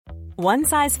One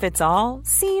size fits all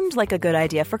seemed like a good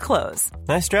idea for clothes.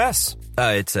 Nice dress.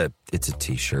 It's a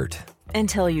t-shirt.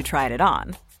 Until you tried it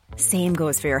on. Same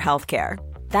goes for your healthcare.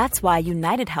 That's why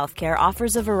United Healthcare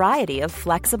offers a variety of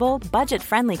flexible,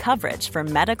 budget-friendly coverage for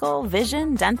medical,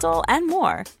 vision, dental, and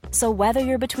more. So whether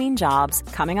you're between jobs,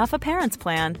 coming off a parent's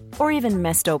plan, or even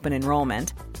missed open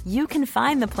enrollment, you can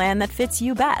find the plan that fits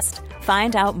you best.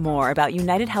 Find out more about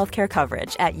United Healthcare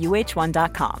coverage at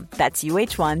uh1.com. That's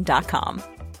uh1.com.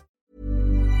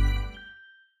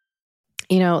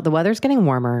 You know, the weather's getting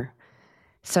warmer.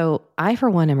 So I, for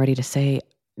one, am ready to say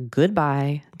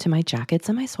goodbye to my jackets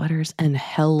and my sweaters and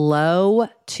hello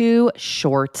to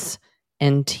shorts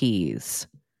and tees.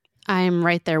 I'm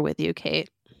right there with you, Kate.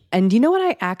 And you know what?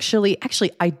 I actually,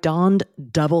 I donned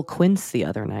double quince the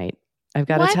other night. I've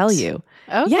got to tell you.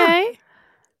 Okay. Yeah.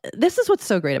 This is what's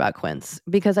so great about quince,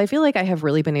 because I feel like I have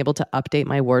really been able to update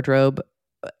my wardrobe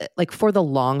like for the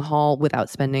long haul without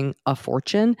spending a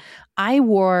fortune. I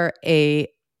wore a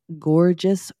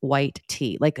gorgeous white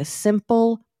tee, like a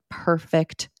simple,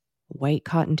 perfect white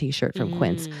cotton t-shirt from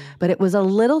Quince, but it was a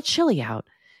little chilly out.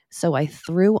 So I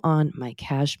threw on my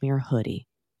cashmere hoodie,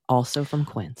 also from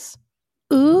Quince.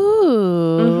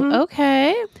 Ooh,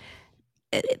 okay.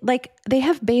 Like they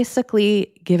have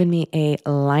basically given me a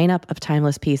lineup of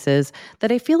timeless pieces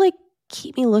that I feel like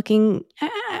keep me looking,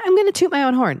 I'm going to toot my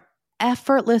own horn,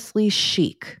 effortlessly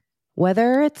chic.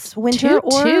 Whether it's winter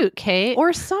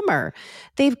or summer.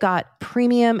 They've got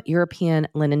premium European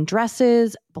linen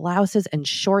dresses, blouses, and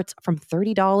shorts from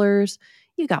 $30.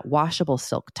 You got washable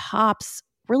silk tops,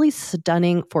 really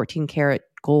stunning 14 karat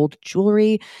gold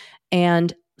jewelry,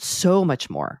 and so much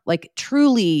more. Like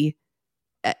truly,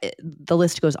 the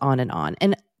list goes on.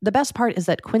 And the best part is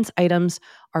that Quince items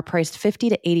are priced 50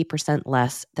 to 80%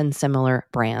 less than similar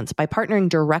brands. By partnering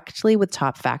directly with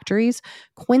top factories,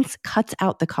 Quince cuts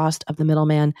out the cost of the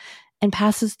middleman and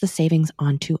passes the savings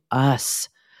on to us.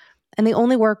 And they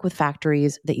only work with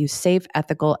factories that use safe,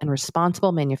 ethical, and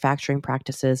responsible manufacturing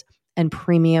practices and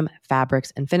premium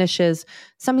fabrics and finishes,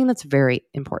 something that's very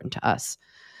important to us.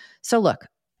 So look,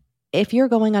 if you're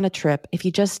going on a trip, if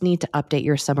you just need to update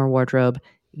your summer wardrobe,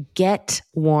 get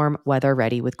warm weather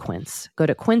ready with Quince. Go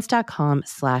to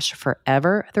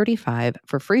quince.com/forever35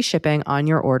 for free shipping on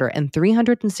your order and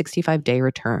 365-day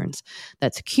returns.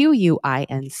 That's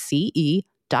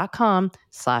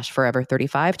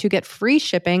QUINCE.com/forever35 to get free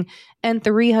shipping and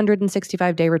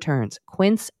 365-day returns.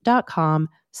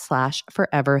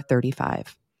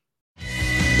 Quince.com/forever35.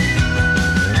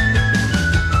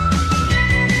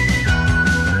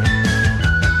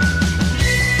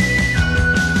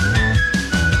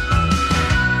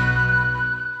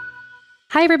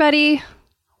 Hi, everybody.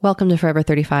 Welcome to Forever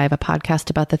 35, a podcast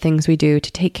about the things we do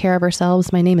to take care of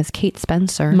ourselves. My name is Kate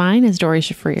Spencer. Mine is Dory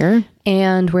Shafrir.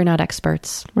 And we're not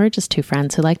experts. We're just two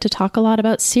friends who like to talk a lot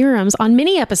about serums on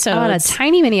mini episodes. On a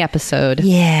tiny mini episode.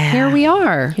 Yeah. Here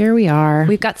we are.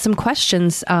 We've got some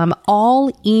questions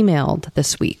all emailed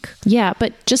this week. Yeah,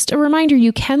 but just a reminder,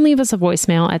 you can leave us a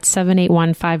voicemail at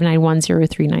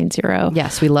 781-591-0390.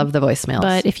 Yes, we love the voicemails.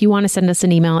 But if you want to send us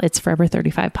an email, it's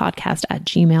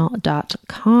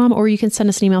forever35podcast@gmail.com, or you can send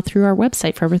us an email through our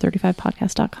website,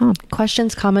 forever35podcast.com.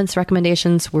 Questions, comments,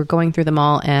 recommendations, we're going through them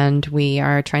all, and we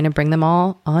are trying to bring them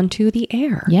all onto the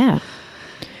air. Yeah.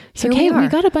 So, Kate, we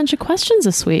got a bunch of questions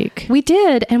this week. We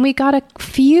did, and we got a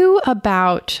few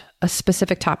about a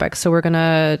specific topic. So we're going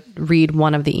to read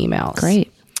one of the emails. Great.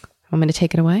 Want me to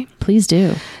take it away? Please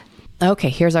do. Okay,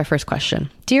 here's our first question.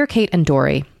 Dear Kate and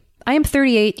Dory, I am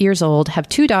 38 years old, have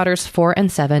 2 daughters, 4 and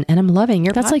 7, and I'm loving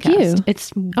your podcast. That's like you.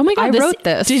 It's, oh my God, I wrote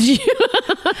this. Did you?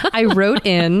 I wrote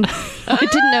in. I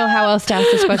didn't know how else to ask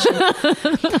this question.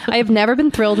 I have never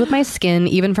been thrilled with my skin,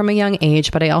 even from a young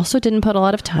age, but I also didn't put a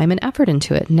lot of time and effort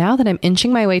into it. Now that I'm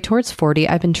inching my way towards 40,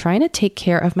 I've been trying to take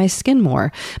care of my skin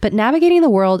more, but navigating the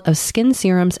world of skin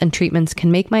serums and treatments can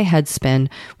make my head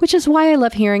spin, which is why I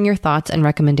love hearing your thoughts and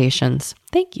recommendations.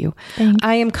 Thank you. Thanks.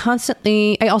 I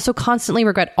also constantly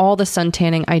regret all the sun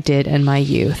tanning I did in my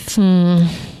youth.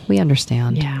 We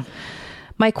understand. Yeah.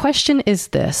 My question is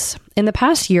this. In the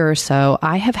past year or so,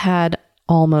 I have had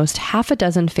almost half a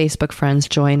dozen Facebook friends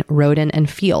join Roden and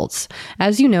Fields.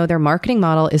 As you know, their marketing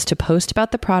model is to post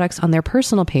about the products on their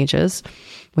personal pages,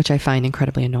 which I find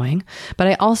incredibly annoying. But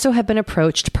I also have been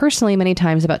approached personally many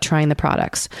times about trying the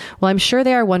products. While I'm sure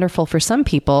they are wonderful for some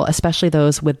people, especially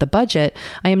those with the budget,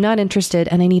 I am not interested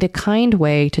and I need a kind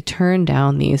way to turn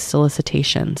down these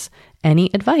solicitations.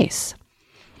 Any advice?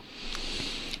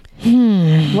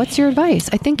 What's your advice?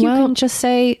 I think you can just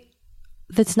say,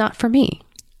 that's not for me.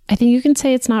 I think you can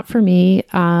say it's not for me.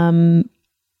 I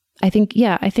think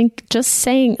just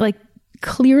saying, like,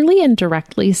 clearly and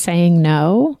directly saying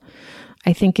no,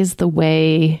 I think, is the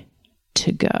way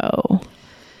to go.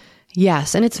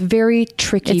 Yes. And it's very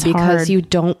tricky It's because hard. you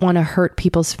don't want to hurt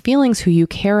people's feelings who you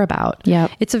care about.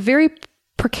 Yep. It's a very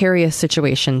precarious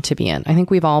situation to be in. I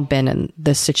think we've all been in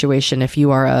this situation. If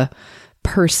you are a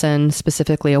person,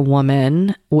 specifically a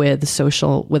woman with a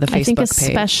Facebook I think page.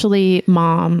 especially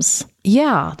moms.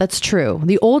 Yeah, that's true.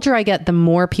 The older I get, the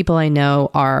more people I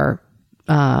know are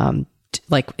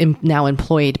now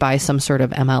employed by some sort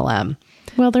of MLM.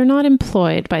 Well, they're not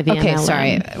employed by the Okay, MLM.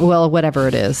 sorry. Well, whatever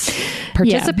it is.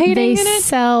 Participating they in it?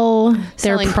 sell their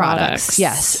Selling products.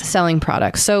 Yes, selling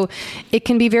products. So it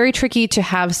can be very tricky to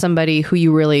have somebody who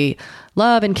you really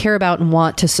love and care about and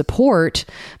want to support,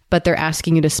 but they're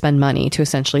asking you to spend money to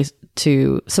essentially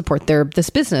to support this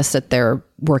business that they're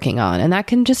working on. And that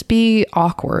can just be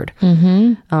awkward.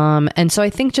 And so I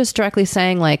think just directly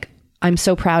saying like, I'm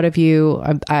so proud of you.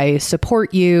 I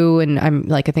support you. And I'm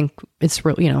like, I think it's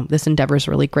really, this endeavor is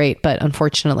really great, but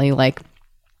unfortunately, like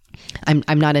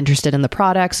I'm not interested in the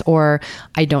products, or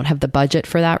I don't have the budget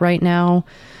for that right now.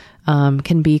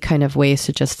 Can be kind of ways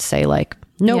to just say like,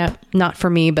 nope, not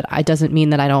for me, but it doesn't mean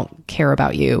that I don't care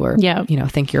about you or,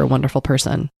 think you're a wonderful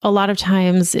person. A lot of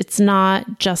times it's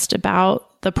not just about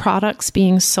the products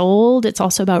being sold. It's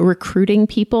also about recruiting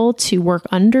people to work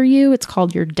under you. It's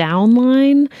called your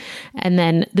downline. And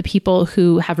then the people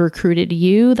who have recruited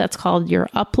you, that's called your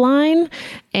upline.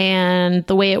 And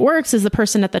the way it works is the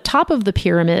person at the top of the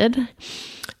pyramid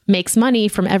makes money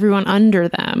from everyone under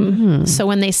them. So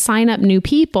when they sign up new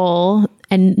people,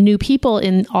 and new people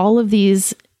in all of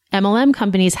these MLM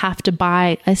companies have to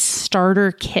buy a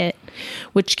starter kit,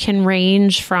 which can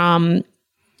range from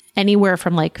anywhere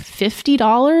from like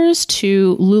 $50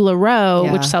 to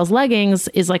LuLaRoe, which sells leggings,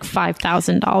 is like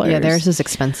 $5,000. Yeah, theirs is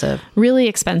expensive. Really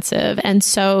expensive. And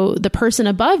so the person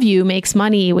above you makes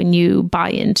money when you buy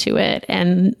into it.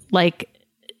 And like,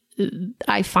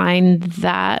 I find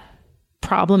that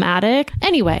problematic.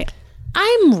 Anyway,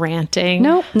 I'm ranting.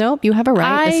 Nope, you have a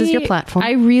right. This is your platform.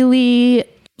 I really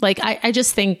I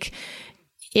just think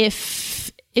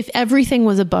if everything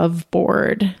was above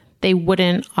board, they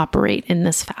wouldn't operate in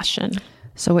this fashion.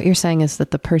 So what you're saying is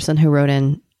that the person who wrote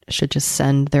in should just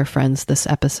send their friends this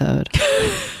episode.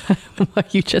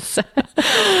 What you just said.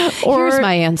 Here's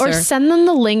my answer. Or send them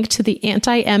the link to the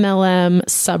anti-MLM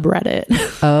subreddit.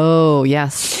 Oh,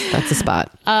 yes. That's a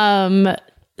spot.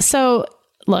 So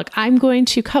look, I'm going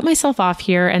to cut myself off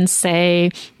here and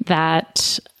say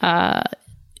that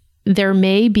there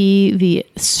may be the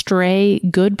stray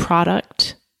good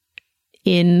product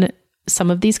in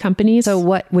some of these companies. So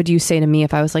what would you say to me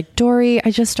if I was like, Dory, I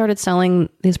just started selling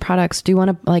these products. Do you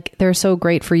want to, they're so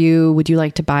great for you. Would you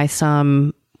like to buy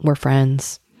some? We're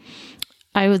friends.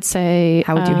 I would say,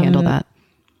 how would you handle that?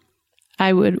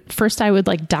 I would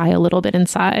like die a little bit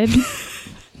inside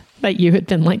that you had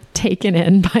been like taken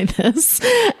in by this.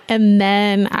 And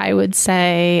then I would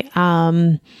say,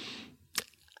 I'm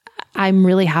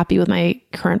really happy with my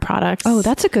current products. Oh,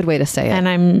 that's a good way to say it. And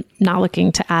I'm not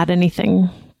looking to add anything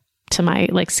to my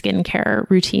like skincare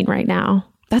routine right now.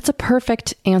 That's a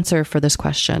perfect answer for this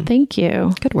question. Thank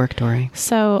you. Good work, Dory.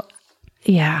 So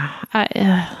yeah, I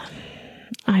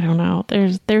don't know.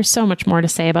 There's so much more to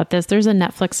say about this. There's a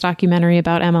Netflix documentary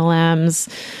about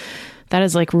MLMs that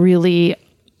is like really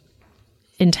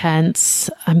intense.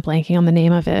 I'm blanking on the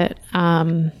name of it.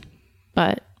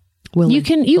 But you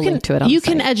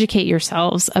can educate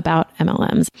yourselves about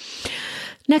MLMs.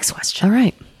 Next question. All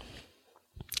right.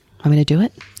 Want me to do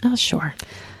it? Oh, sure.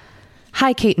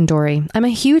 Hi, Kate and Dory. I'm a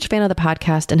huge fan of the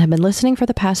podcast and have been listening for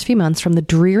the past few months from the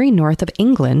dreary north of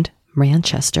England,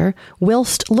 Manchester,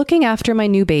 whilst looking after my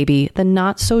new baby, the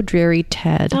not so dreary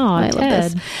Ted. Oh, I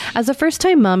love this. As a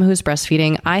first-time mom who's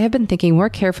breastfeeding, I have been thinking more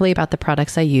carefully about the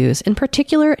products I use, in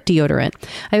particular deodorant.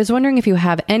 I was wondering if you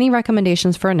have any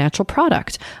recommendations for a natural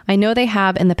product. I know they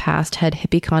have in the past had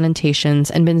hippie connotations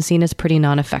and been seen as pretty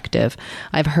non-effective.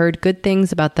 I've heard good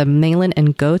things about the Malin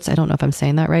and Goats. I don't know if I'm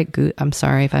saying that right. I'm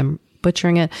sorry if I'm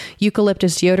butchering it.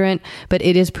 Eucalyptus deodorant, but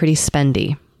it is pretty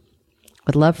spendy.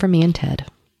 With love from me and Ted.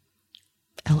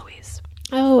 Eloise.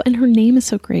 Oh, and her name is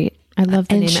so great. I love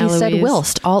the name Eloise. And she said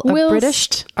whilst.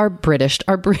 Our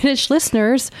British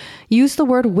listeners use the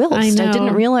word whilst. I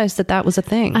didn't realize that was a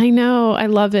thing. I know. I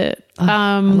love it.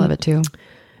 I love it too.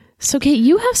 So Kate,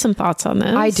 you have some thoughts on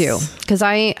this. I do. Because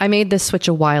I made this switch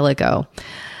a while ago.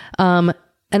 And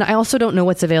I also don't know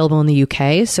what's available in the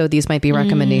UK. So these might be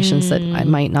recommendations that I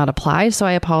might not apply. So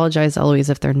I apologize, Eloise,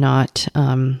 if they're not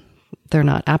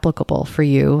applicable for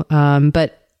you.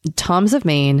 But Tom's of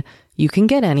Maine, you can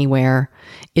get anywhere.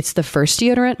 It's the first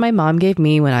deodorant my mom gave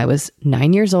me when I was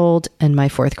 9 years old, and my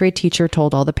fourth grade teacher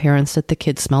told all the parents that the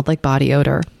kids smelled like body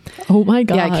odor. Oh my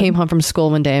God. Yeah, I came home from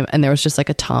school one day and there was just like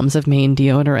a Tom's of Maine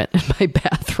deodorant in my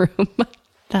bathroom.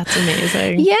 That's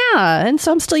amazing. Yeah, and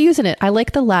so I'm still using it. I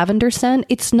like the lavender scent.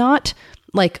 It's not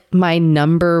like my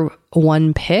number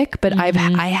one pick, but I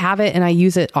have it and I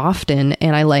use it often,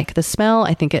 and I like the smell.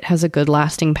 I think it has a good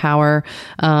lasting power,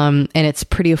 and it's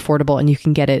pretty affordable, and you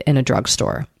can get it in a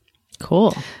drugstore.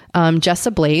 Cool.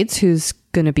 Jessa Blades, who's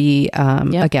going to be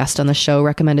a guest on the show,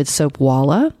 recommended Soap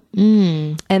Walla.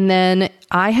 And then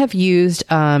I have used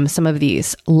some of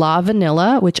these. La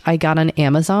Vanilla, which I got on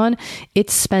Amazon.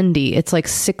 It's spendy. It's like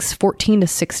 $14 to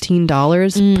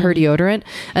 $16 per deodorant.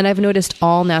 And I've noticed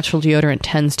all natural deodorant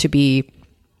tends to be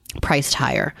priced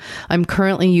higher. I'm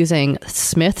currently using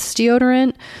Smith's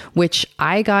deodorant, which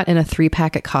I got in a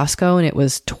 3-pack at Costco, and it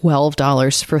was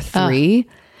 $12 for 3.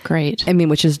 Great. I mean,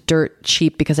 which is dirt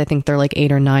cheap because I think they're like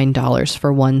 $8 or $9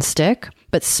 for one stick.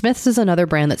 But Smith's is another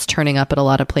brand that's turning up at a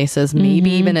lot of places,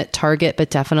 maybe even at Target, but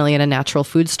definitely at a natural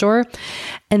food store.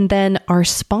 And then our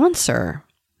sponsor,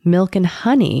 Milk and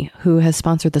Honey, who has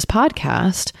sponsored this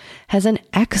podcast, has an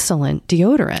excellent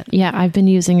deodorant. Yeah, I've been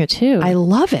using it too. I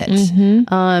love it.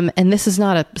 And this is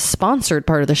not a sponsored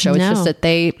part of the show. It's just that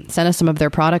they sent us some of their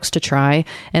products to try,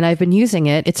 and I've been using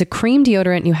it. It's a cream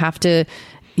deodorant. You have to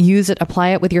use it, apply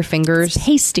it with your fingers. It's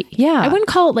pasty. Yeah. I wouldn't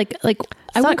call it like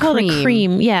I wouldn't call it a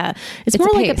cream. Yeah. It's more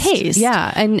like a paste.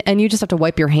 Yeah. And you just have to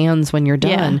wipe your hands when you're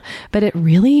done. Yeah. But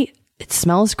it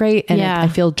smells great, and I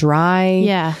feel dry.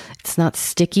 Yeah. It's not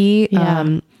sticky.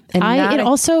 Yeah. It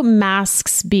also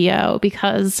masks BO,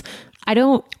 because I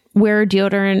don't wear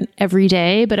deodorant every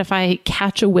day, but if I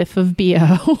catch a whiff of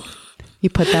BO, you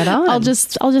put that on. I'll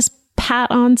just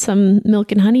pat on some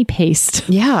Milk and Honey paste.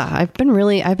 Yeah, I've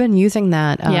been using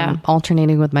that,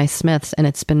 alternating with my Smiths, and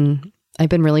I've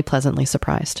been really pleasantly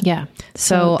surprised. Yeah.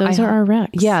 So those are our recs.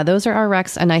 Yeah, those are our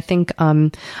recs. And I think,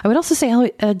 I would also say,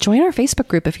 join our Facebook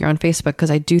group if you're on Facebook, because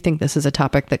I do think this is a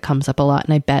topic that comes up a lot.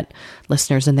 And I bet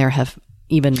listeners in there have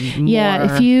even more.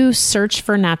 Yeah. If you search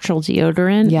for natural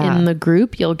deodorant in the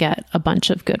group, you'll get a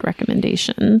bunch of good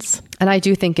recommendations. And I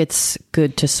do think it's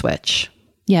good to switch.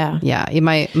 Yeah. Yeah.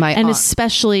 And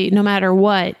especially no matter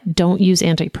what, don't use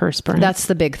antiperspirant. That's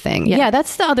the big thing. Yeah.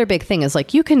 That's the other big thing is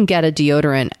like you can get a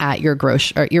deodorant at your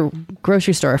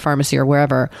grocery store or pharmacy or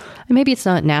wherever. And maybe it's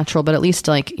not natural, but at least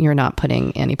like you're not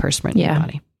putting antiperspirant in your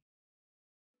body.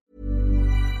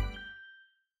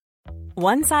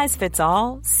 One size fits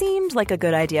all seemed like a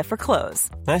good idea for clothes.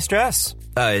 Nice dress.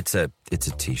 It's a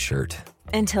t-shirt.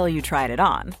 Until you tried it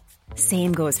on.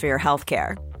 Same goes for your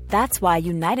healthcare. That's why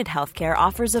United Healthcare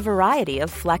offers a variety of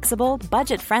flexible,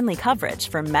 budget-friendly coverage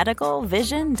for medical,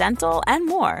 vision, dental, and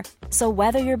more. So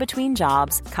whether you're between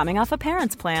jobs, coming off a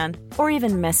parent's plan, or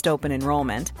even missed open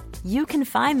enrollment, you can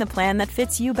find the plan that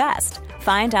fits you best.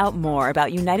 Find out more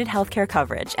about United Healthcare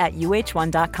coverage at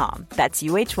uh1.com. That's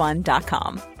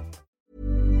uh1.com.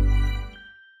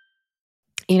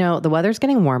 You know, the weather's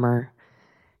getting warmer.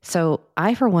 So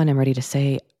I, for one, am ready to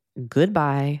say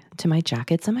goodbye to my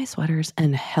jackets and my sweaters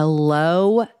and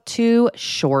hello to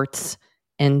shorts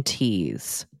and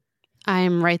tees.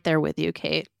 I'm right there with you,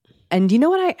 Kate. And you know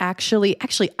what?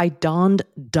 I donned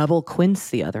double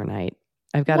quince the other night.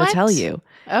 I've got to tell you.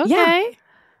 Okay.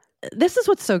 Yeah. This is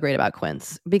what's so great about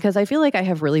quince, because I feel like I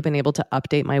have really been able to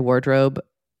update my wardrobe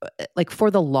like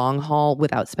for the long haul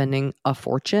without spending a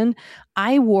fortune.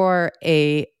 I wore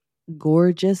a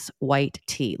gorgeous white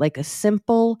tee, like a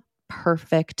simple,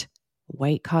 perfect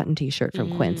white cotton t-shirt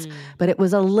from Quince, but it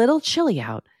was a little chilly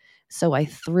out. So I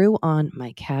threw on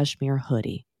my cashmere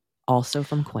hoodie, also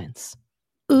from Quince.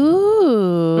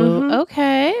 Ooh,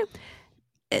 okay.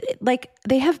 Like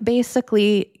they have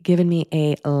basically given me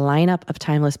a lineup of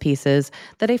timeless pieces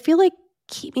that I feel like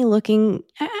keep me looking,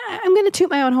 I'm going to toot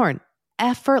my own horn,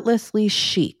 effortlessly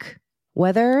chic.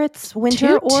 Whether it's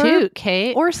winter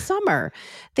or summer.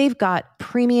 They've got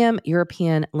premium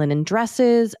European linen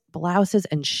dresses, blouses,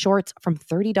 and shorts from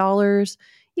 $30.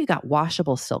 You got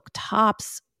washable silk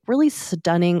tops, really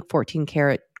stunning 14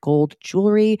 karat gold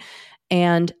jewelry,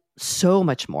 and so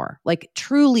much more. Like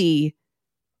truly,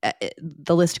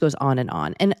 the list goes on and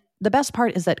on. And the best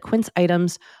part is that Quince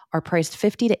items are priced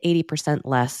 50 to 80%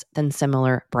 less than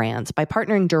similar brands. By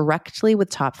partnering directly with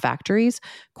top factories,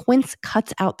 Quince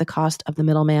cuts out the cost of the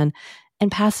middleman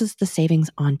and passes the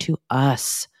savings on to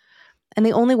us. And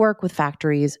they only work with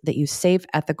factories that use safe,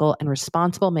 ethical, and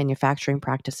responsible manufacturing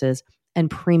practices and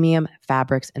premium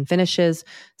fabrics and finishes,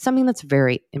 something that's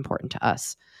very important to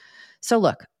us. So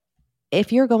look,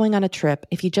 if you're going on a trip,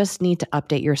 if you just need to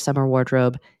update your summer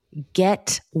wardrobe,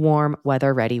 Get warm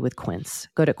weather ready with Quince.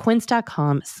 Go to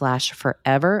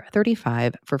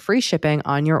quince.com/forever35 for free shipping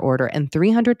on your order and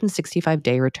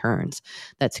 365-day returns.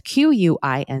 That's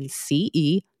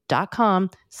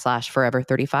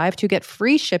QUINCE.com/forever35 to get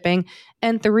free shipping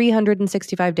and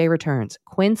 365-day returns.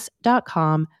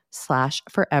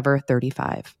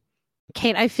 Quince.com/forever35.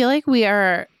 Kate, I feel like we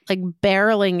are like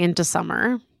barreling into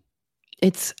summer.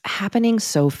 It's happening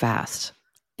so fast.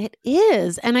 It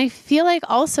is. And I feel like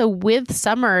also with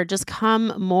summer just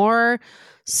come more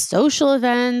social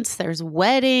events. There's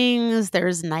weddings,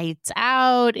 there's nights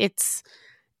out, it's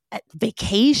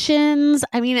vacations.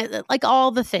 I mean, like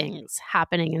all the things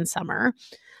happening in summer.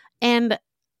 And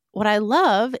what I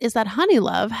love is that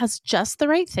Honeylove has just the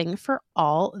right thing for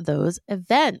all those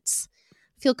events.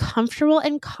 Feel comfortable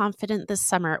and confident this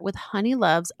summer with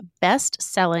Honeylove's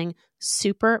best-selling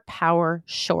Super Power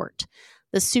Short.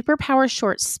 The Super Power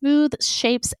Short smooths,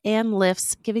 shapes, and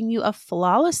lifts, giving you a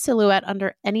flawless silhouette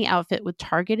under any outfit with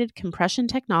targeted compression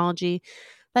technology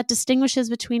that distinguishes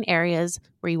between areas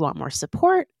where you want more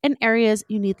support and areas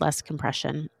you need less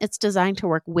compression. It's designed to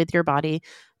work with your body,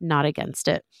 not against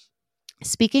it.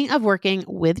 Speaking of working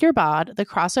with your bod, the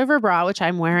crossover bra, which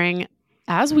I'm wearing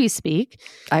as we speak.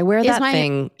 I wear that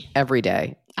thing every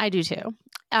day. I do too.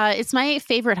 It's my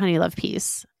favorite Honeylove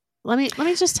piece. Let me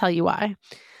just tell you why.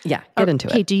 Yeah, get into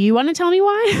it. Okay, do you want to tell me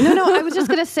why? No, I was just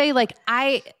going to say, like,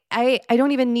 I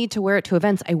don't even need to wear it to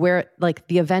events. I wear it, like,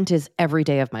 the event is every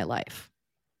day of my life.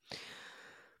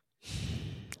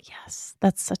 Yes,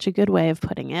 that's such a good way of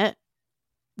putting it.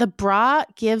 The bra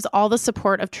gives all the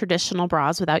support of traditional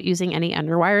bras without using any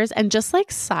underwires. And just like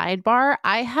sidebar,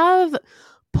 I have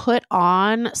put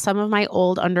on some of my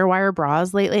old underwire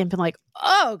bras lately and been like,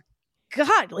 oh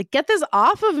God, like get this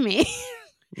off of me.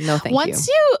 No, thank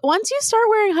you. Once you start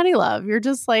wearing Honeylove, you're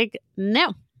just like,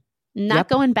 no, not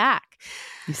going back.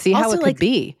 You see how it could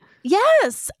be.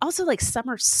 Yes. Also, like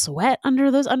summer sweat under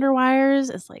those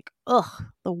underwires is like, ugh,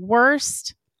 the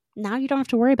worst. Now you don't have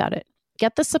to worry about it.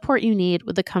 Get the support you need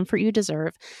with the comfort you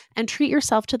deserve and treat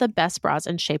yourself to the best bras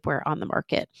and shapewear on the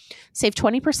market. Save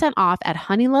 20% off at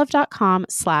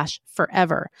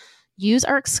honeylove.com/forever. Use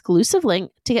our exclusive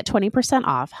link to get 20%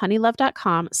 off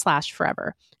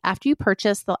honeylove.com/forever. After you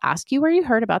purchase, they'll ask you where you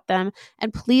heard about them,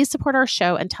 and please support our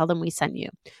show and tell them we sent you.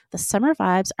 The summer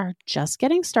vibes are just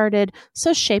getting started,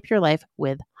 so shape your life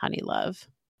with Honeylove.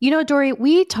 You know, Doree,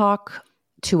 we talk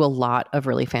to a lot of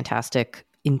really fantastic,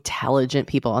 intelligent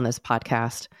people on this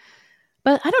podcast,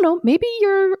 but I don't know, maybe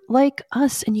you're like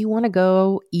us and you want to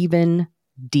go even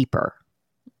deeper.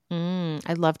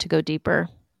 I'd love to go deeper.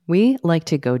 We like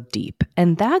to go deep,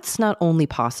 and that's not only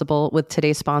possible with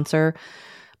today's sponsor,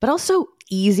 but also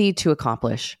easy to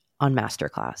accomplish on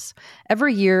Masterclass.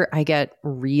 Every year, I get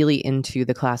really into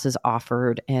the classes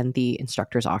offered and the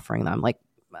instructors offering them. Like,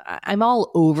 I'm all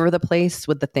over the place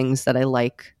with the things that I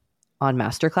like on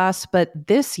Masterclass, but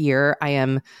this year, I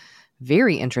am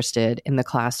very interested in the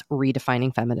class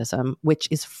Redefining Feminism, which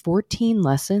is 14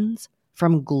 lessons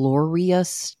from Gloria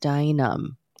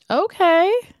Steinem.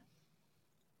 Okay.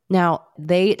 Now,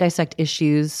 they dissect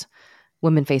issues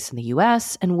women face in the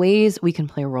U.S. and ways we can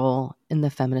play a role in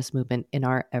the feminist movement in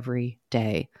our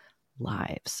everyday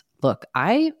lives. Look,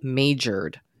 I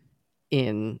majored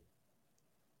in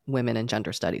women and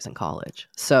gender studies in college,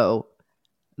 so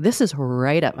this is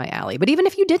right up my alley. But even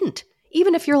if you didn't,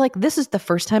 even if you're like, this is the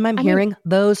first time I'm hearing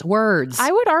those words.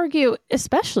 I would argue,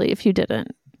 especially if you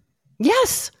didn't.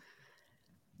 Yes.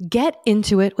 Get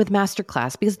into it with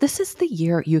Masterclass, because this is the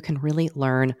year you can really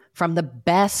learn from the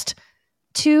best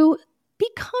to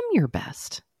become your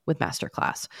best with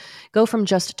Masterclass. Go from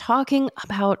just talking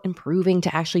about improving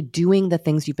to actually doing the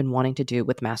things you've been wanting to do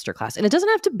with Masterclass. And it doesn't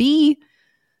have to be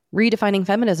redefining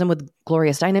feminism with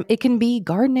Gloria Steinem. It can be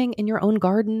gardening in your own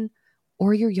garden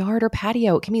or your yard or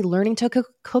patio. It can be learning to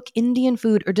cook Indian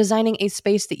food or designing a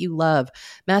space that you love.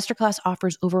 Masterclass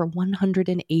offers over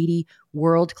 180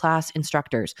 world-class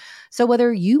instructors. So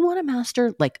whether you want to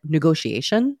master like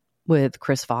negotiation with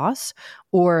Chris Voss,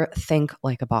 or think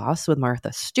like a boss with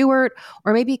Martha Stewart,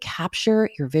 or maybe capture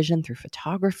your vision through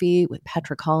photography with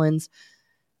Petra Collins,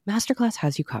 Masterclass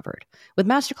has you covered. With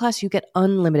Masterclass, you get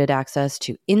unlimited access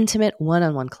to intimate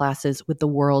one-on-one classes with the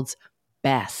world's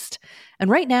best. And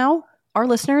right now, our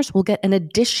listeners will get an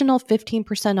additional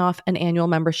 15% off an annual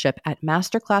membership at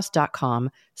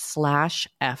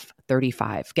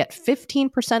masterclass.com/F35. Get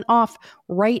 15% off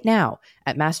right now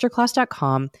at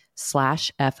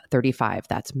masterclass.com/F35.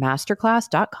 That's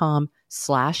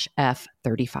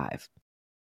masterclass.com/F35.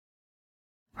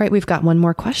 Right, we've got one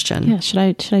more question. Yeah, should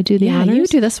I do the honors? You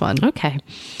do this one. Okay.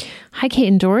 Hi, Kate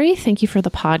and Dory. Thank you for the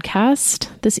podcast.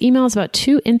 This email is about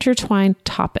 2 intertwined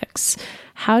topics: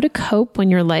 how to cope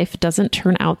when your life doesn't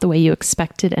turn out the way you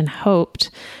expected and hoped,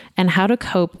 and how to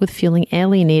cope with feeling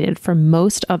alienated from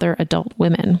most other adult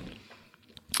women.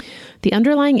 The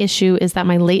underlying issue is that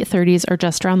my late 30s are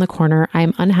just around the corner. I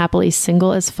am unhappily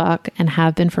single as fuck and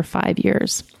have been for 5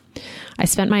 years. I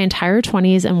spent my entire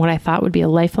 20s in what I thought would be a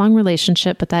lifelong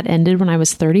relationship, but that ended when I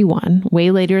was 31,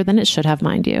 way later than it should have,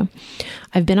 mind you.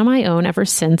 I've been on my own ever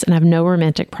since and have no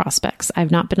romantic prospects. I've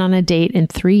not been on a date in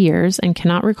 3 years and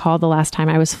cannot recall the last time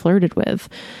I was flirted with.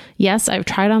 Yes, I've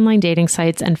tried online dating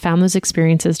sites and found those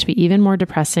experiences to be even more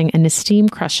depressing and esteem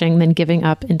crushing than giving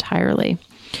up entirely.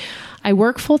 I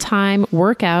work full-time,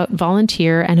 work out,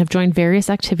 volunteer, and have joined various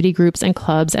activity groups and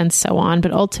clubs and so on,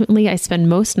 but ultimately I spend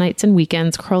most nights and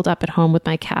weekends curled up at home with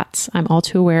my cats. I'm all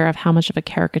too aware of how much of a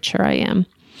caricature I am.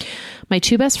 My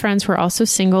 2 best friends who are also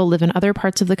single live in other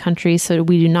parts of the country, so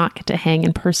we do not get to hang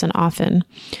in person often.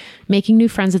 Making new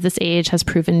friends at this age has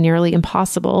proven nearly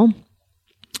impossible.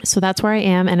 So that's where I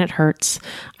am, and it hurts.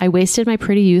 I wasted my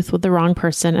pretty youth with the wrong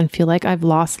person and feel like I've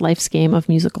lost life's game of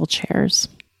musical chairs.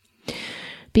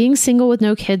 Being single with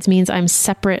no kids means I'm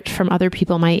separate from other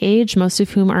people my age, most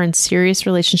of whom are in serious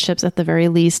relationships at the very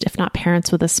least, if not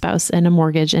parents with a spouse and a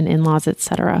mortgage and in-laws,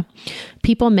 etc.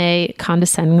 People may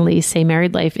condescendingly say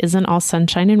married life isn't all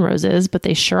sunshine and roses, but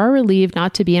they sure are relieved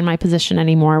not to be in my position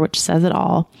anymore, which says it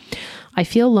all. I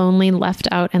feel lonely, left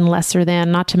out, and lesser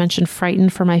than, not to mention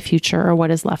frightened for my future or what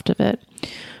is left of it.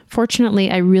 Fortunately,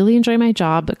 I really enjoy my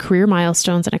job, but career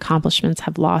milestones and accomplishments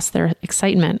have lost their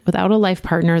excitement. Without a life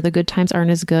partner, the good times aren't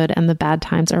as good and the bad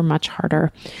times are much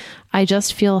harder. I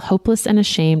just feel hopeless and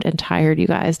ashamed and tired, you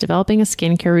guys. Developing a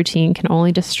skincare routine can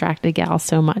only distract a gal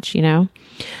so much, you know?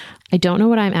 I don't know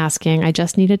what I'm asking. I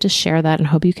just needed to share that and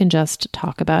hope you can just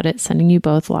talk about it. Sending you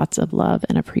both lots of love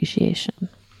and appreciation.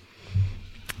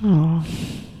 Oh,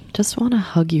 just want to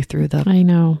hug you through the I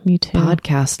know, me too.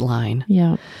 podcast line.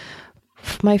 Yeah.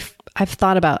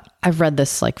 I've read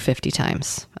this like 50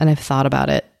 times and I've thought about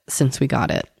it since we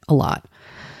got it a lot.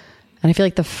 And I feel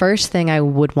like the first thing I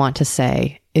would want to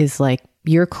say is like,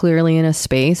 you're clearly in a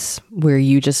space where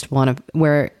you just want to,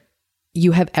 where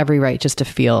you have every right just to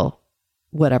feel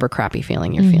whatever crappy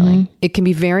feeling you're feeling. It can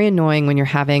be very annoying when you're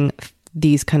having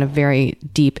these kind of very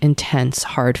deep, intense,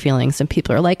 hard feelings and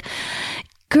people are like,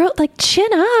 girl, like chin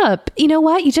up. You know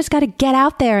what? You just got to get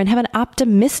out there and have an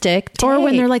optimistic day. Or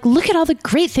when they're like, look at all the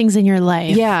great things in your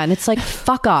life. Yeah. And it's like,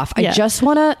 fuck off. Yeah.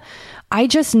 I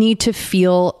just need to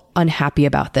feel unhappy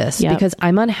about this because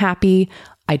I'm unhappy.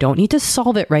 I don't need to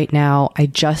solve it right now. I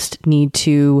just need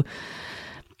to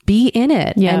be in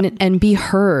it and be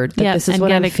heard that this is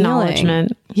what I'm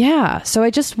acknowledgement. Feeling. Yeah. So I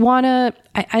just want to,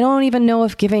 I don't even know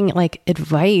if giving like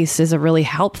advice is a really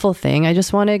helpful thing. I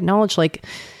just want to acknowledge like,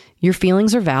 your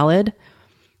feelings are valid.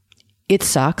 It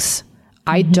sucks.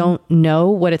 I don't know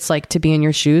what it's like to be in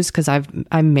your shoes because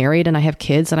I'm married and I have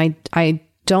kids and I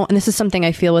don't, and this is something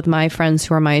I feel with my friends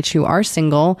who are my age who are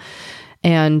single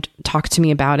and talk to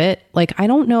me about it. Like, I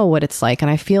don't know what it's like.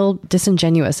 And I feel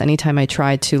disingenuous anytime I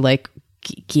try to like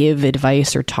give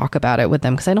advice or talk about it with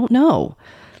them because I don't know.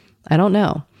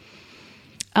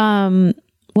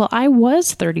 Well, I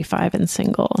was 35 and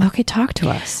single. Okay, talk to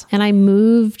us. And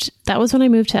that was when I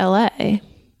moved to LA.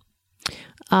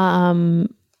 I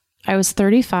was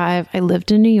 35. I lived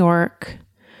in New York.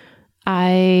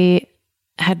 I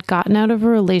had gotten out of a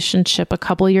relationship a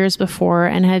couple years before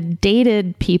and had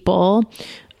dated people.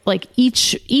 Like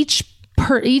each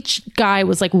guy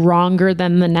was like wronger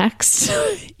than the next.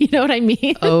 You know what I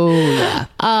mean? Oh yeah.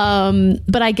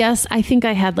 But I think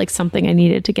I had like something I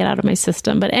needed to get out of my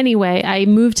system. But anyway, I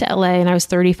moved to LA and I was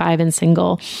 35 and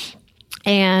single.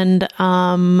 And,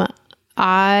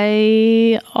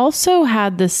 I also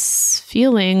had this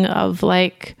feeling of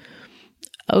like,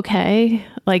 okay,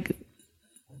 like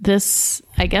this,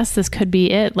 I guess this could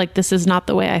be it. Like, this is not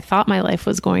the way I thought my life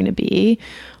was going to be,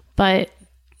 but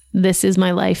this is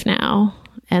my life now.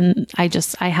 And I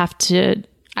have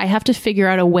to figure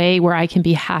out a way where I can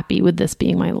be happy with this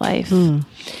being my life.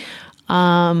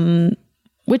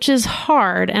 Which is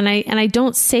hard. And I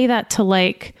don't say that to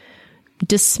like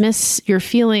dismiss your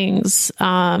feelings,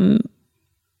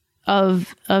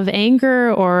 of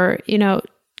anger or, you know,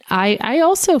 I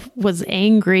also was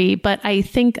angry, but I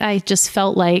think I just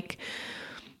felt like,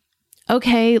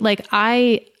 okay, like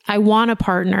I want a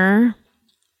partner,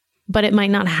 but it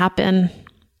might not happen.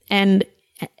 And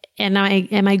am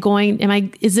I going to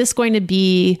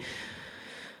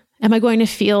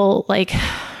feel like,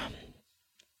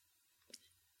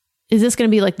 is this going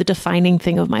to be like the defining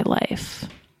thing of my life?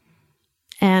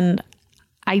 And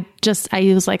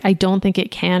I was like, I don't think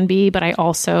it can be, but I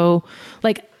also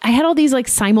like, I had all these like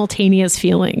simultaneous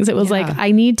feelings. It was like,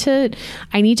 I need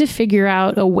to figure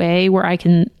out a way where I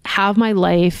can have my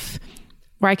life,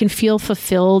 where I can feel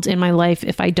fulfilled in my life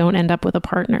if I don't end up with a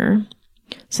partner.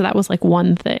 So that was like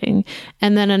one thing.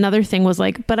 And then another thing was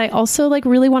like, but I also like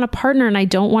really want a partner, and I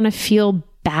don't want to feel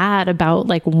bad about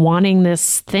like wanting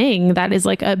this thing that is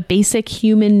like a basic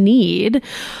human need.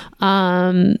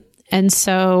 And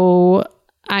so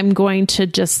I'm going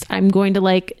to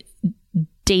like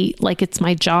date like it's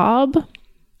my job.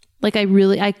 Like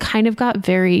I kind of got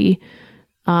very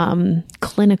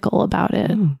clinical about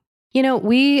it. You know,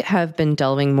 we have been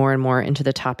delving more and more into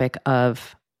the topic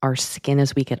of our skin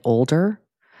as we get older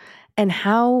and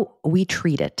how we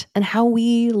treat it and how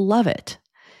we love it.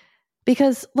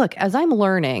 Because look, as I'm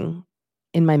learning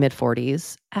in my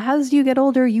mid-40s, as you get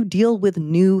older, you deal with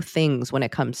new things when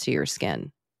it comes to your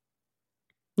skin.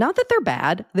 Not that they're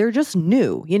bad, they're just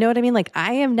new. You know what I mean? Like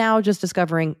I am now just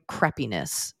discovering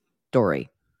crepiness, Dory.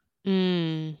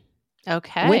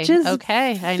 Okay. Which is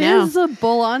I know.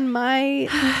 visible on my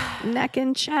neck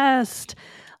and chest.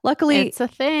 Luckily, It's a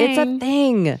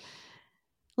thing.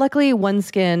 Luckily,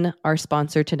 OneSkin, our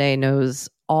sponsor today, knows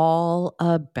all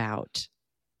about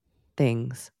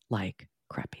things like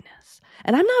crepiness.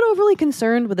 And I'm not overly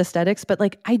concerned with aesthetics, but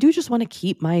like I do just want to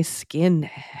keep my skin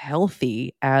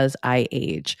healthy as I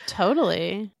age.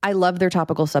 Totally. I love their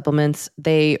topical supplements.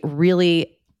 They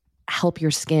really help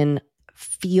your skin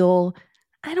feel,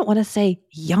 I don't want to say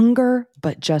younger,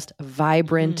 but just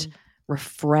vibrant,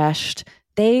 refreshed.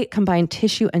 They combine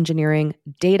tissue engineering,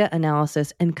 data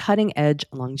analysis, and cutting-edge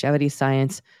longevity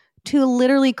science to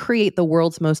literally create the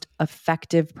world's most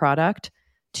effective product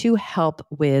to help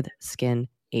with skin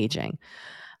aging.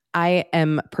 I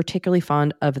am particularly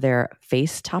fond of their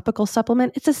face topical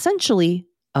supplement. It's essentially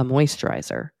a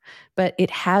moisturizer, but it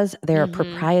has their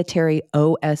proprietary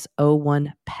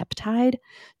OS01 peptide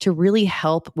to really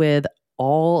help with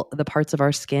all the parts of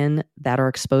our skin that are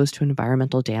exposed to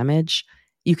environmental damage.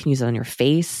 You can use it on your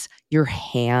face, your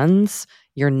hands,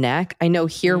 your neck. I know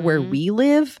here where we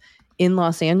live in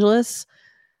Los Angeles,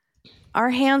 our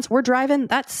hands, we're driving,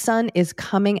 that sun is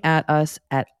coming at us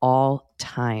at all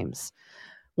times.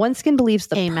 OneSkin believes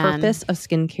the purpose of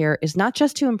skincare is not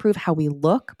just to improve how we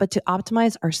look, but to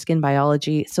optimize our skin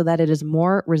biology so that it is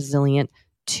more resilient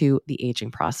to the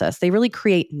aging process. They really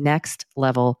create next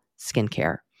level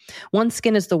skincare.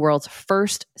 OneSkin is the world's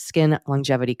first skin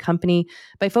longevity company.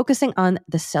 By focusing on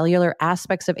the cellular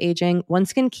aspects of aging,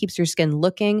 OneSkin keeps your skin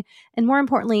looking and, more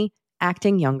importantly,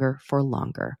 acting younger for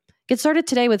longer. Get started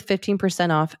today with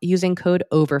 15% off using code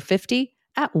OVER50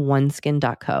 at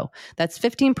oneskin.co. That's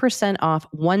 15% off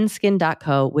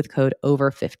oneskin.co with code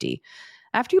OVER50.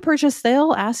 After you purchase,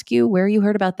 they'll ask you where you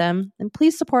heard about them, and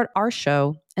please support our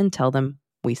show and tell them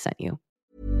we sent you.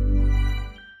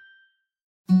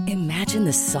 Imagine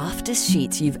the softest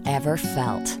sheets you've ever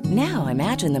felt. Now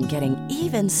imagine them getting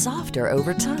even softer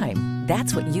over time.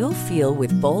 That's what you'll feel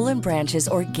with Boll & Branch's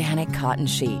organic cotton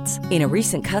sheets. In a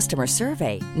recent customer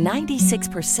survey,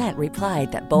 96%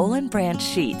 replied that Boll & Branch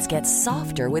sheets get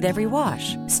softer with every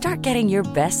wash. Start getting your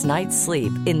best night's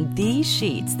sleep in these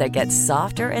sheets that get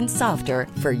softer and softer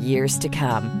for years to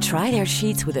come. Try their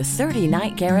sheets with a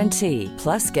 30-night guarantee.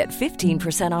 Plus, get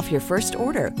 15% off your first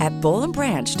order at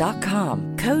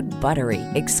bollandbranch.com. Code BUTTERY.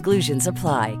 Exclusions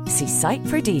apply. See site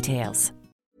for details.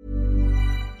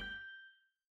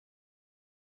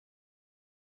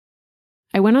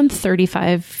 I went on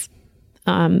 35.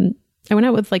 I went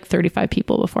out with like 35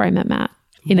 people before I met Matt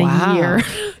in a year.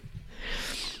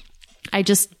 I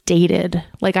just dated.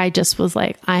 Like I just was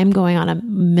like, I'm going on a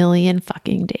million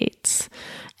fucking dates.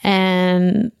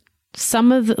 And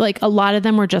some of like a lot of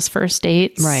them were just first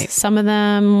dates. Right. Some of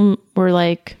them were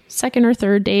like second or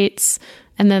third dates.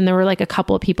 And then there were like a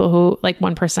couple of people who, like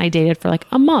one person I dated for like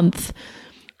a month.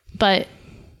 But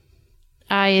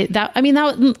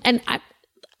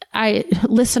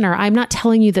listener, I'm not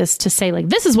telling you this to say like,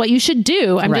 this is what you should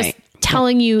do. I'm just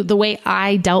telling you the way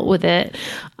I dealt with it.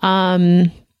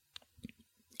 And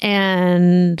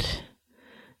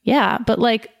yeah, but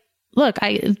like, look,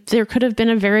 there could have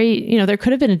been there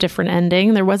could have been a different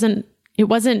ending. It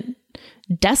wasn't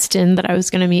destined that I was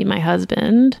going to meet my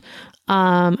husband.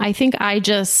 I think I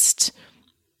just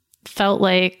felt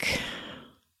like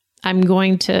I'm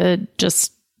going to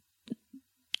just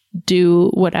do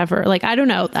whatever. Like, I don't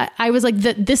know. I was like,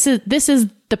 this is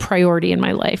the priority in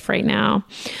my life right now.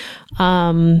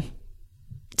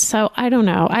 So I don't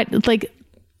know.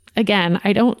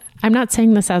 I'm not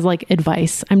saying this as like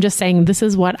advice. I'm just saying this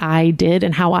is what I did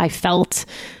and how I felt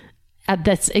at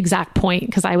this exact point,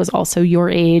 because I was also your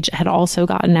age, had also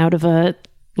gotten out of a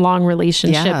long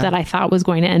relationship that I thought was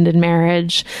going to end in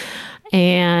marriage,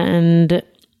 and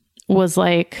was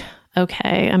like,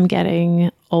 okay, I'm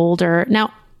getting older.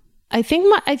 Now, I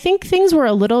think things were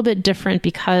a little bit different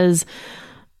because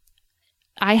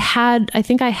I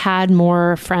think I had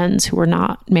more friends who were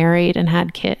not married and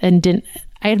had kids and didn't.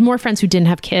 I had more friends who didn't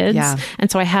have kids. Yeah.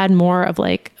 And so I had more of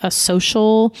like a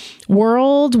social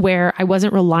world where I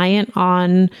wasn't reliant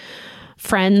on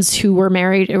friends who were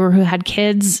married or who had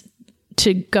kids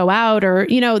to go out, or,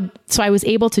 you know, so I was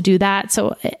able to do that.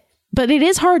 So, but it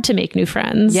is hard to make new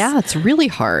friends. Yeah, it's really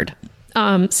hard.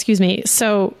 Excuse me.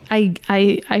 So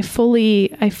I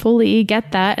fully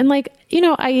get that. And like, you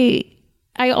know, I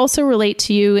also relate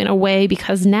to you in a way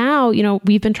because now, you know,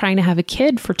 we've been trying to have a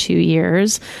kid for 2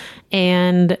 years.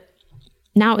 And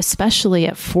now, especially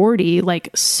at 40, like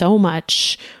so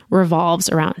much revolves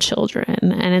around children.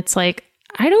 And it's like,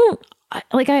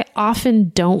 I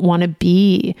often don't want to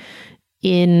be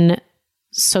in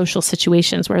social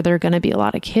situations where there are going to be a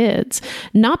lot of kids,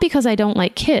 not because I don't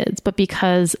like kids, but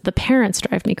because the parents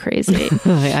drive me crazy.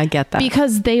 I get that.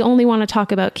 Because they only want to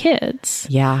talk about kids.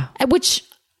 Yeah. Which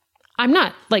I'm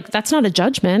not like, that's not a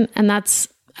judgment. And that's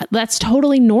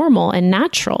totally normal and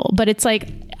natural. But it's like,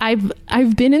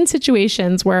 I've been in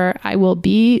situations where I will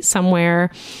be somewhere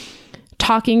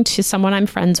talking to someone I'm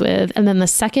friends with, and then the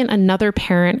second another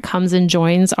parent comes and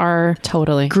joins our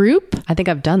group, I think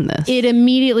I've done this. It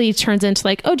immediately turns into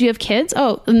like, oh, do you have kids?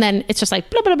 Oh, and then it's just like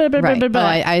blah blah blah blah right. blah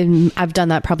blah. I've done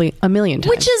that probably a million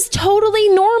times, which is totally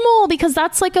normal because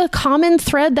that's like a common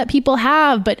thread that people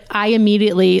have. But I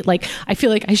immediately I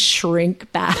feel like I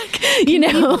shrink back. You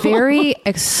know, very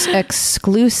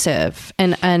exclusive,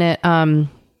 and it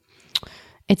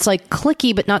it's like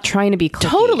cliquey, but not trying to be cliquey.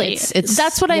 Totally.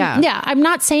 That's what I'm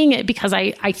not saying it because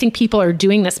I think people are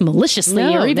doing this maliciously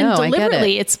or even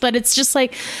deliberately. It's just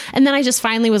like, and then I just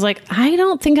finally was like, I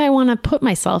don't think I want to put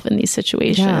myself in these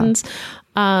situations.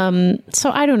 Yeah.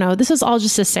 So I don't know. This is all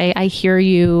just to say, I hear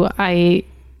you. I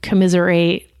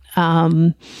commiserate.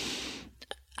 I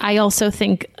also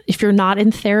think if you're not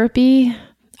in therapy,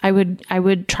 I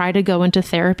would try to go into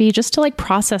therapy just to like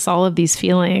process all of these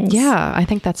feelings. Yeah, I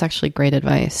think that's actually great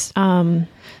advice. The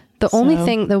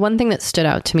one thing that stood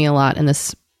out to me a lot in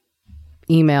this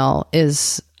email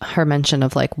is her mention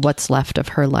of like what's left of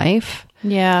her life.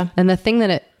 Yeah. And the thing that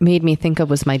it made me think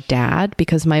of was my dad,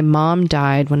 because my mom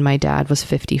died when my dad was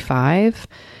 55,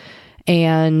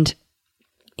 and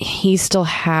he still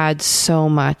had so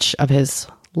much of his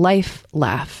life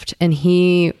left, and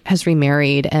he has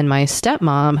remarried, and my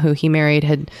stepmom, who he married,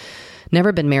 had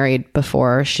never been married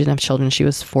before. She didn't have children. She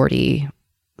was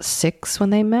 46 when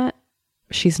they met.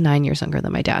 She's 9 years younger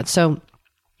than my dad. So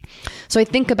I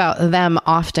think about them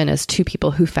often as two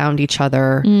people who found each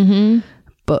other,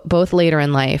 but both later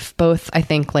in life. Both, I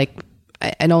think, like,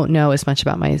 I don't know as much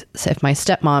about if my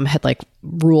stepmom had like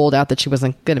ruled out that she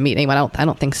wasn't going to meet anyone. I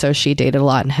don't think so. She dated a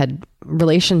lot and had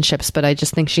relationships, but I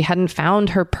just think she hadn't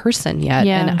found her person yet.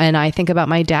 Yeah. And I think about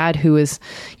my dad, who is,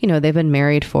 you know, they've been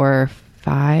married for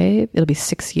it'll be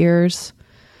 6 years.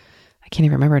 I can't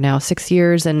even remember now, 6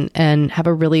 years, and have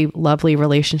a really lovely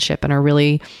relationship and are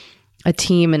really a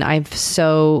team. And I've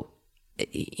so,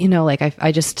 you know, like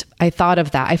I thought of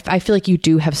that. I feel like you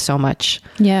do have so much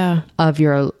of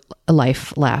your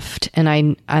life left. And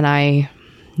I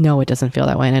know it doesn't feel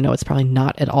that way. And I know it's probably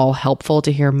not at all helpful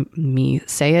to hear me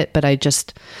say it, but I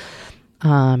just,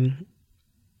 I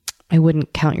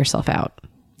wouldn't count yourself out.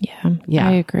 Yeah.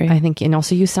 I agree. I think, and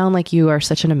also you sound like you are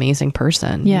such an amazing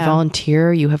person. Yeah. You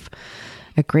volunteer, you have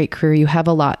a great career. You have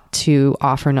a lot to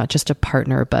offer, not just a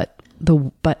partner, but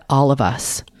all of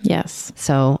us. Yes.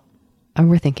 So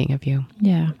we're thinking of you.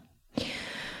 Yeah.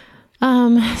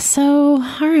 So,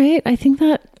 all right. I think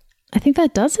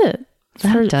that does it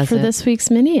for this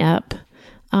week's mini ep.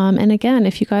 And again,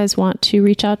 if you guys want to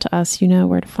reach out to us, you know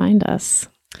where to find us.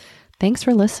 Thanks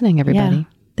for listening, everybody. Yeah.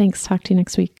 Thanks. Talk to you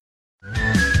next week.